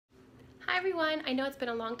Hi everyone, I know it's been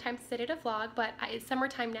a long time since I did a vlog, but it's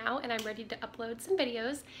summertime now and I'm ready to upload some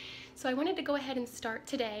videos. So I wanted to go ahead and start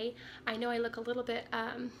today. I know I look a little bit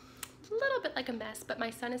like a mess, but my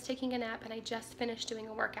son is taking a nap and I just finished doing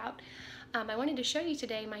a workout. I wanted to show you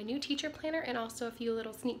today my new teacher planner and also a few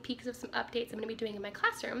little sneak peeks of some updates I'm going to be doing in my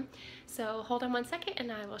classroom. So hold on one second and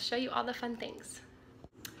I will show you all the fun things.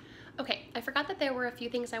 Okay, I forgot that there were a few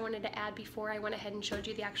things I wanted to add before I went ahead and showed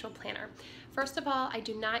you the actual planner. First of all, I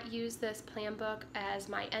do not use this plan book as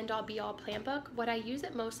my end-all be-all plan book. What I use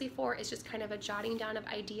it mostly for is just kind of a jotting down of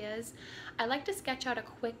ideas. I like to sketch out a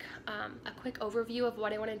quick overview of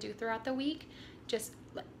what I want to do throughout the week, just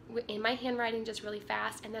in my handwriting, just really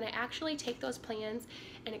fast, and then I actually take those plans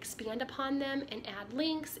and expand upon them and add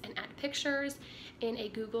links and add pictures in a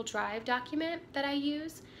Google Drive document that I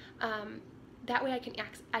use. That way I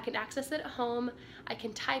can access it at home, I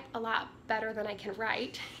can type a lot better than I can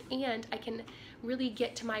write, and I can really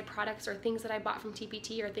get to my products or things that I bought from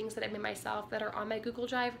TPT or things that I made myself that are on my Google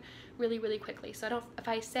Drive really quickly. So if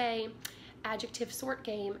I say adjective sort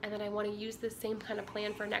game and then I want to use the same kind of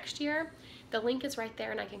plan for next year, the link is right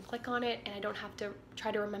there and I can click on it and I don't have to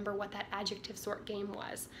try to remember what that adjective sort game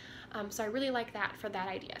was. So I really like that for that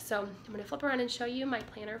idea. So I'm going to flip around and show you my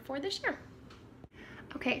planner for this year.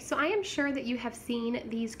 Okay, so I am sure that you have seen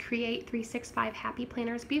these Create 365 Happy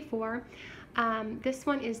Planners before. This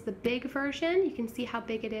one is the big version. You can see how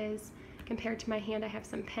big it is compared to my hand. I have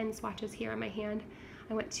some pen swatches here on my hand.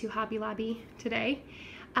 I went to Hobby Lobby today.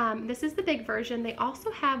 This is the big version. They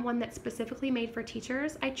also have one that's specifically made for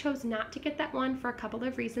teachers. I chose not to get that one for a couple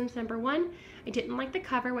of reasons. Number one, I didn't like the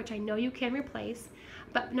cover, which I know you can replace.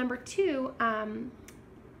 But number two,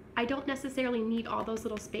 I don't necessarily need all those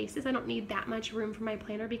little spaces. I don't need that much room for my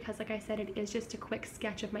planner because, like I said, it is just a quick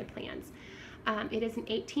sketch of my plans. It is an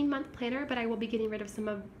 18-month planner, but I will be getting rid of some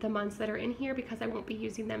of the months that are in here because I won't be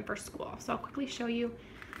using them for school. So I'll quickly show you.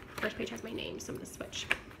 First page has my name, so I'm going to switch.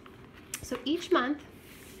 So each month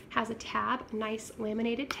has a tab, a nice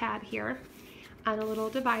laminated tab here, and a little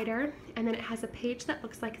divider, and then it has a page that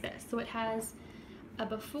looks like this. So it has a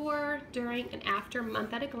before, during, and after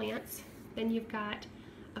month at a glance. Then you've got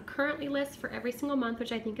a currently list for every single month,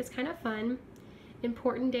 which I think is kind of fun,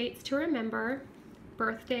 important dates to remember,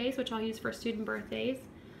 birthdays, which I'll use for student birthdays,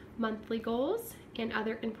 monthly goals, and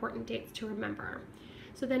other important dates to remember.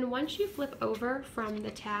 So then once you flip over from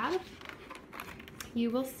the tab, you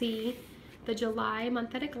will see the July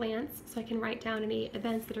month at a glance, so I can write down any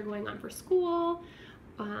events that are going on for school,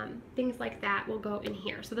 things like that will go in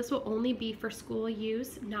here. So this will only be for school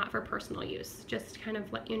use, not for personal use, just to kind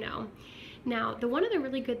of let you know. Now, one of the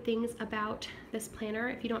really good things about this planner,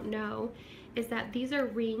 if you don't know, is that these are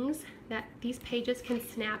rings that these pages can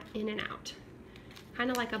snap in and out, kind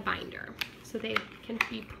of like a binder. So they can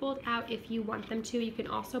be pulled out if you want them to. You can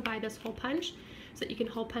also buy this hole punch so that you can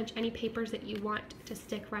hole punch any papers that you want to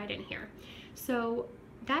stick right in here. So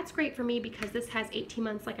that's great for me because this has 18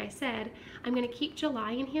 months, like I said. I'm going to keep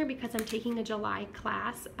July in here because I'm taking a July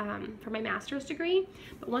class for my master's degree.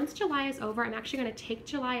 But once July is over, I'm actually going to take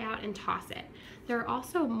July out and toss it. There are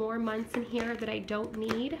also more months in here that I don't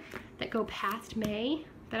need that go past May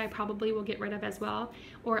that I probably will get rid of as well,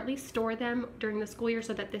 or at least store them during the school year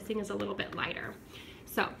so that this thing is a little bit lighter.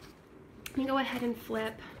 So let me go ahead and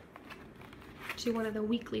flip to one of the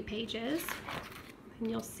weekly pages, and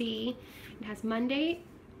you'll see it has Monday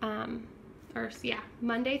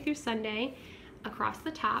through Sunday across the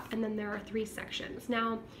top, and then there are 3 sections.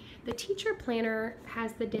 Now, the teacher planner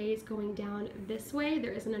has the days going down this way.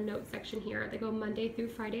 There isn't a note section here. They go Monday through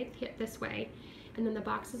Friday this way, and then the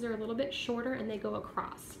boxes are a little bit shorter and they go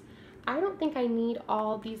across. I don't think I need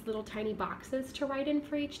all these little tiny boxes to write in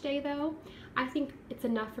for each day though. I think it's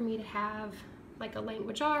enough for me to have like a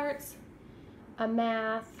language arts, a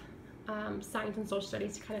math, science and social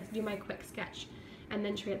studies to kind of do my quick sketch and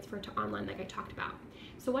then transfer to online like I talked about.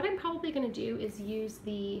 So what I'm probably going to do is use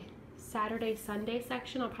the Saturday, Sunday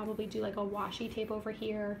section. I'll probably do like a washi tape over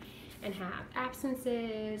here and have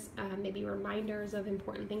absences, maybe reminders of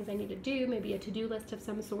important things I need to do, maybe a to-do list of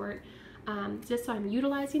some sort, just so I'm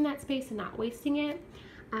utilizing that space and not wasting it.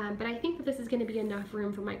 But I think that this is going to be enough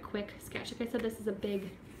room for my quick sketch. Like I said, this is a big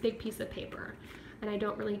piece of paper and I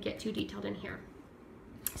don't really get too detailed in here.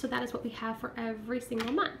 So that is what we have for every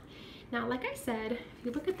single month. Now, like I said, if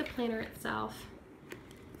you look at the planner itself,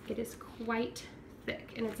 it is quite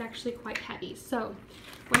thick and it's actually quite heavy. So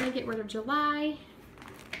when I get rid of July,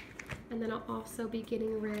 and then I'll also be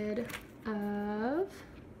getting rid of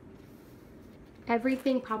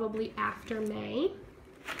everything probably after May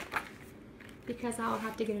because I'll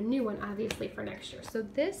have to get a new one obviously for next year. So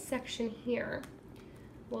this section here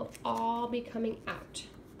will all be coming out.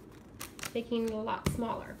 making it a lot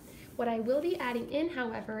smaller. What I will be adding in,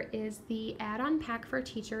 however, is the add-on pack for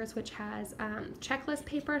teachers, which has checklist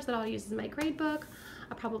papers that I'll use as my grade book.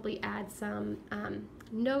 I'll probably add some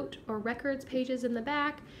note or records pages in the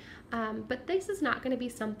back. But this is not going to be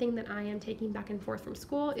something that I am taking back and forth from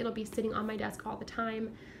school. It'll be sitting on my desk all the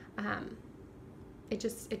time. I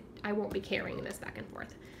won't be carrying this back and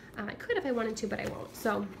forth. I could if I wanted to, but I won't.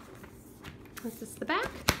 So this is the back.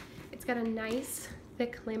 It's got a nice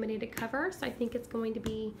thick laminated cover, so I think it's going to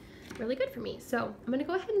be really good for me. So I'm going to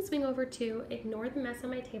go ahead and swing over to ignore the mess on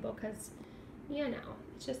my table because, you know,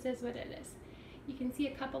 it just is what it is. You can see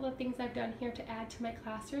a couple of things I've done here to add to my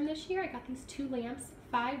classroom this year. I got these 2 lamps,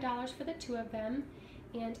 $5 for the 2 of them,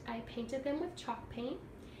 and I painted them with chalk paint.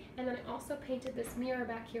 And then I also painted this mirror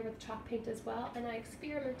back here with chalk paint as well, and I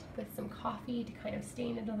experimented with some coffee to kind of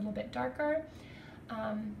stain it a little bit darker.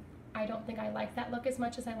 I don't think I like that look as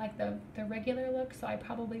much as I like the regular look, so I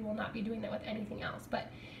probably will not be doing that with anything else. But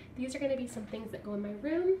these are going to be some things that go in my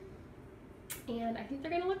room, and I think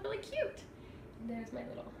they're going to look really cute. And there's my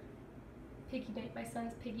little piggy bank. My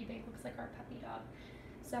son's piggy bank looks like our puppy dog.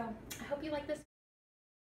 So I hope you like this.